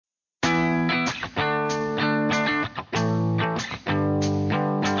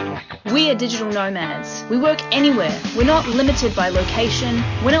We are digital nomads. We work anywhere. We're not limited by location.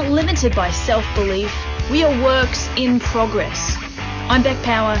 We're not limited by self-belief. We are works in progress. I'm Beck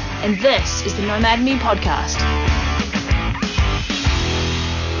Power, and this is the Nomad Me podcast.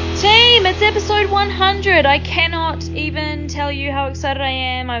 Team, it's episode 100. I cannot even tell you how excited I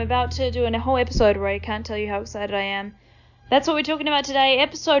am. I'm about to do a whole episode where I can't tell you how excited I am. That's what we're talking about today.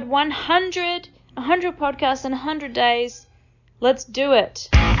 Episode 100. 100 podcasts in 100 days. Let's do it.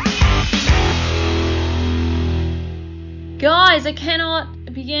 Guys, I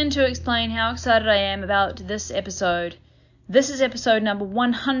cannot begin to explain how excited I am about this episode. This is episode number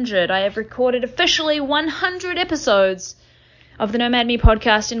 100. I have recorded officially 100 episodes of the Nomad Me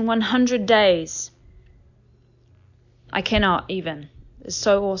podcast in 100 days. I cannot even. It's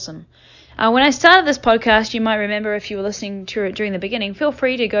so awesome. When I started this podcast, you might remember if you were listening to it during the beginning, feel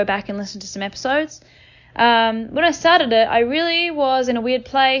free to go back and listen to some episodes. When I started it, I really was in a weird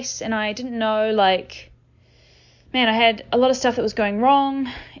place and I didn't know, I had a lot of stuff that was going wrong,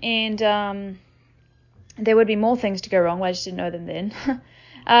 and there would be more things to go wrong, but I just didn't know them then.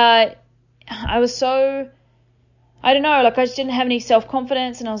 I just didn't have any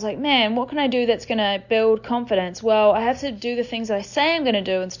self-confidence, and I was like, man, what can I do that's going to build confidence? Well, I have to do the things that I say I'm going to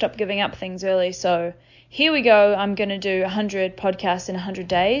do and stop giving up things early, so here we go. I'm going to do 100 podcasts in 100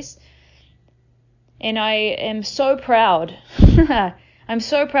 days, and I am so proud. I'm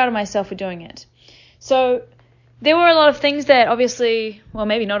so proud of myself for doing it. So there were a lot of things that obviously, well,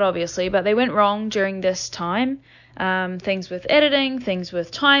 maybe not obviously, but they went wrong during this time. Things with editing, things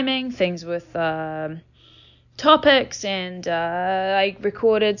with timing, things with topics, and I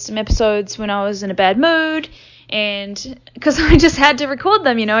recorded some episodes when I was in a bad mood, and because I just had to record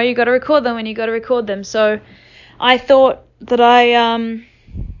them, you got to record them when you got to record them. So I thought that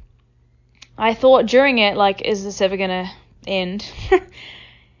I thought during it, is this ever going to end?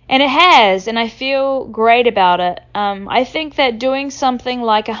 And it has, and I feel great about it. I think that doing something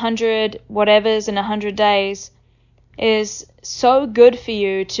like 100 whatevers in 100 days is so good for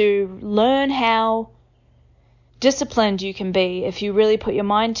you to learn how disciplined you can be if you really put your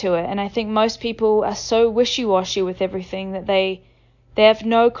mind to it. And I think most people are so wishy-washy with everything that they have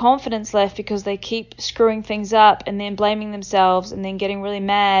no confidence left because they keep screwing things up and then blaming themselves and then getting really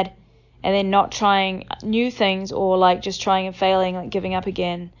mad and then not trying new things or just trying and failing, giving up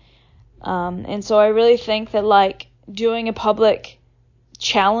again. And so I really think that doing a public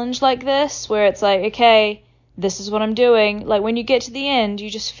challenge like this, where it's okay, this is what I'm doing. When you get to the end,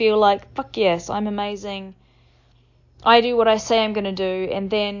 you just feel fuck yes, I'm amazing. I do what I say I'm going to do. And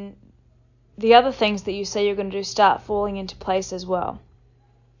then the other things that you say you're going to do start falling into place as well.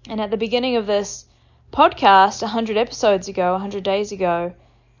 And at the beginning of this podcast, 100 episodes ago, 100 days ago,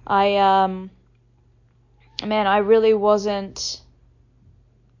 I really wasn't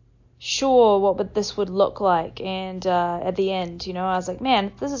sure what this would look like, and at the end, I was like,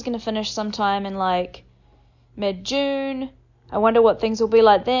 man, this is going to finish sometime in mid-June. I wonder what things will be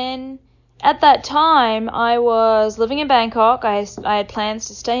like then. At that time, I was living in Bangkok. I had plans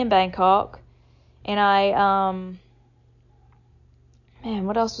to stay in Bangkok, and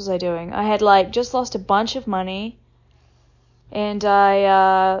what else was I doing? I had just lost a bunch of money, and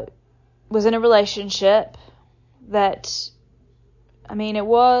I was in a relationship that, it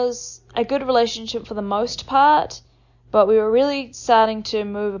was a good relationship for the most part, but we were really starting to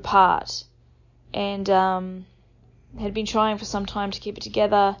move apart, and had been trying for some time to keep it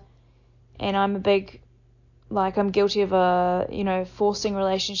together, and I'm I'm guilty of forcing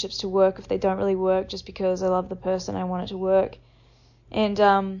relationships to work if they don't really work just because I love the person, I want it to work.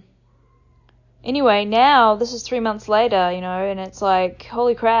 And anyway, now this is 3 months later, and it's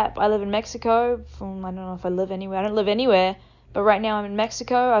holy crap, I live in Mexico. I don't know if I live anywhere. I don't live anywhere. But right now I'm in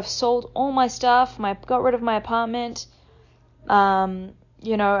Mexico. I've sold all my stuff. Got rid of my apartment. I'm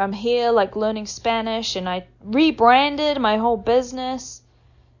here learning Spanish, and I rebranded my whole business.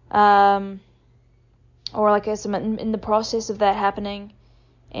 I'm in the process of that happening.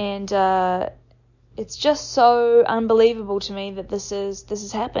 And it's just so unbelievable to me that this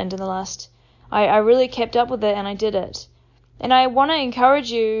has happened in the last. I really kept up with it, and I did it. And I want to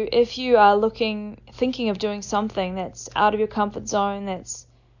encourage you, if you are thinking of doing something that's out of your comfort zone, that's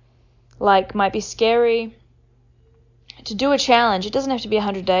might be scary, to do a challenge. It doesn't have to be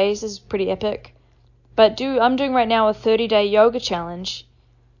 100 days. This is pretty epic. But I'm doing right now a 30-day yoga challenge.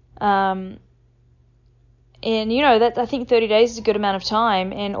 And that I think 30 days is a good amount of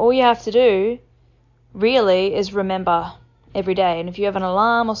time. And all you have to do, really, is remember every day. And if you have an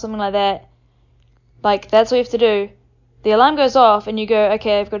alarm or something like that, that's all you have to do. the alarm goes off and you go,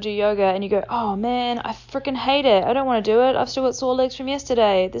 okay, I've got to do yoga, and you go, oh man, I freaking hate it. I don't want to do it. I've still got sore legs from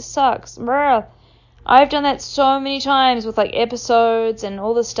yesterday. This sucks. Brr. I've done that so many times with like episodes and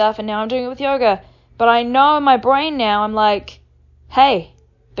all this stuff, and now I'm doing it with yoga. But I know in my brain now, I'm like, hey,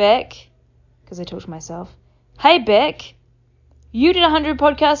 Beck, because I talk to myself, hey, Beck, you did 100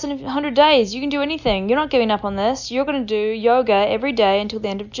 podcasts in 100 days. You can do anything. You're not giving up on this. You're going to do yoga every day until the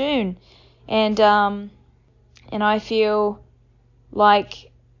end of June. And I feel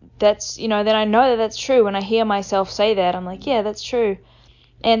like that's, then I know that that's true. When I hear myself say that, I'm like, yeah, that's true.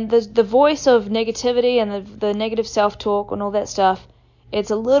 And the voice of negativity and the negative self-talk and all that stuff, it's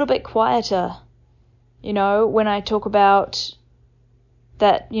a little bit quieter, when I talk about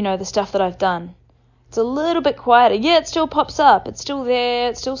that, the stuff that I've done. It's a little bit quieter. Yeah, it still pops up. It's still there.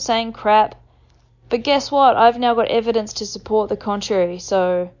 It's still saying crap. But guess what? I've now got evidence to support the contrary.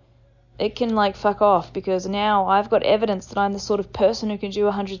 So it can fuck off, because now I've got evidence that I'm the sort of person who can do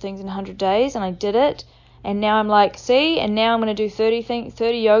 100 things in 100 days, and I did it. And now I'm like, see, and now I'm going to do 30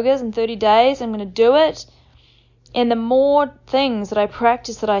 yogas in 30 days. I'm going to do it. And the more things that I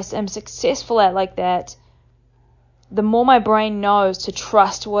practice that I am successful at like that, the more my brain knows to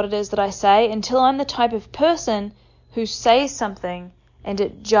trust what it is that I say, until I'm the type of person who says something and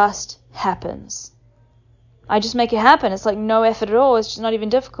it just happens. I just make it happen. It's like no effort at all. It's just not even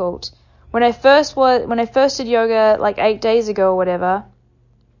difficult. When I first did yoga 8 days ago or whatever,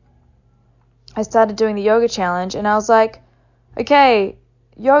 I started doing the yoga challenge, and I was like, okay,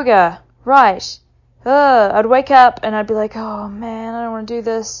 yoga, right. I'd wake up and I'd be like, oh man, I don't want to do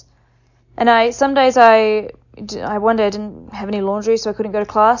this. And some days one day I didn't have any laundry, so I couldn't go to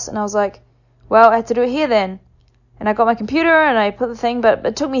class, and I was like, well, I have to do it here then. And I got my computer and I put the thing, but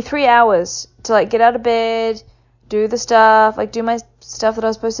it took me 3 hours to get out of bed, do the stuff, do my stuff that I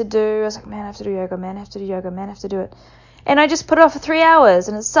was supposed to do. I was like, man, I have to do yoga, man, I have to do yoga, man, I have to do it. And I just put it off for 3 hours,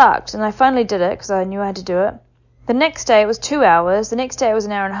 and it sucked. And I finally did it because I knew I had to do it. The next day it was 2 hours. The next day it was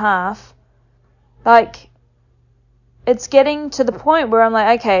an hour and a half. It's getting to the point where I'm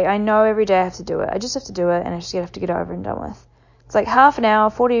like, okay, I know every day I have to do it. I just have to do it, and I just have to get over and done with. It's like half an hour,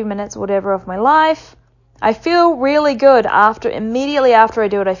 40 minutes, whatever, of my life. I feel really good immediately after I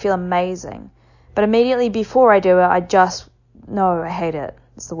do it. I feel amazing. But immediately before I do it, I just know I hate it.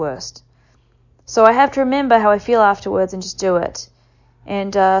 It's the worst. So I have to remember how I feel afterwards and just do it.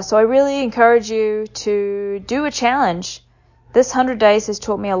 And so I really encourage you to do a challenge. This 100 days has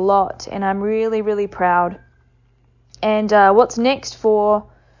taught me a lot, and I'm really, really proud. And what's next for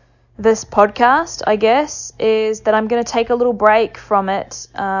this podcast, I guess, is that I'm going to take a little break from it.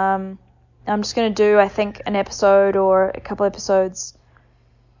 I'm just going to do, I think, an episode or a couple episodes.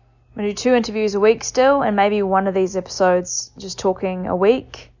 I'm going to do 2 interviews a week still, and maybe one of these episodes just talking a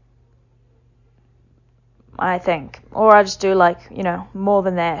week, I think. Or I'll just do more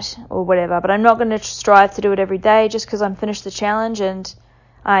than that or whatever. But I'm not going to strive to do it every day just because I'm finished the challenge and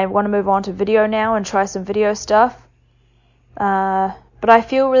I want to move on to video now and try some video stuff. But I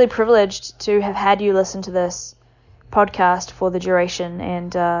feel really privileged to have had you listen to this podcast for the duration.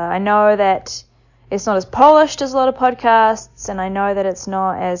 And I know that it's not as polished as a lot of podcasts, and I know that it's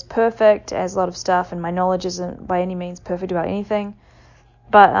not as perfect as a lot of stuff, and my knowledge isn't by any means perfect about anything.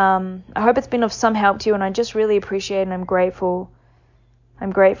 But I hope it's been of some help to you, and I just really appreciate and I'm grateful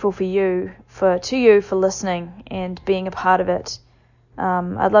for you for listening and being a part of it.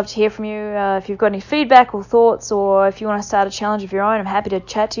 I'd love to hear from you if you've got any feedback or thoughts, or if you want to start a challenge of your own. I'm happy to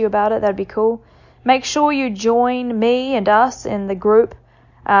chat to you about it. That'd be cool. Make sure you join me and us in the group.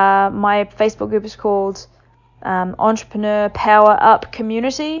 My Facebook group is called Entrepreneur Power Up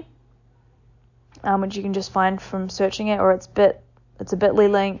Community, which you can just find from searching it, or it's a bit.ly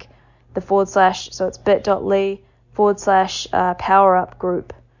link, so it's bit.ly/power up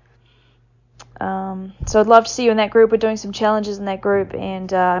group. So I'd love to see you in that group. We're doing some challenges in that group,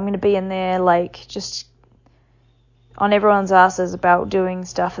 and I'm going to be in there just on everyone's asses about doing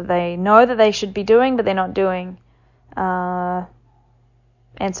stuff that they know that they should be doing but they're not doing, and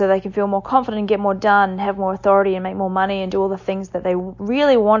so they can feel more confident and get more done and have more authority and make more money and do all the things that they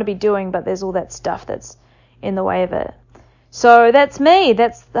really want to be doing, but there's all that stuff that's in the way of it. So that's me.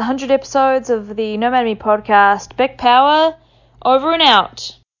 That's the 100 episodes of the Nomad Me podcast. Beck Power, over and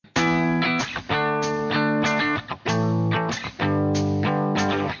out.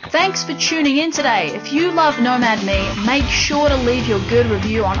 Thanks for tuning in today. If you love Nomad Me, make sure to leave your good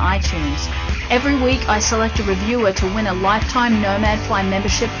review on iTunes. Every week I select a reviewer to win a lifetime Nomad Fly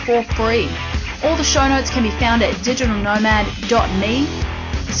membership for free. All the show notes can be found at digitalnomad.me.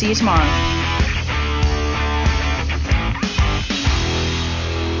 See you tomorrow.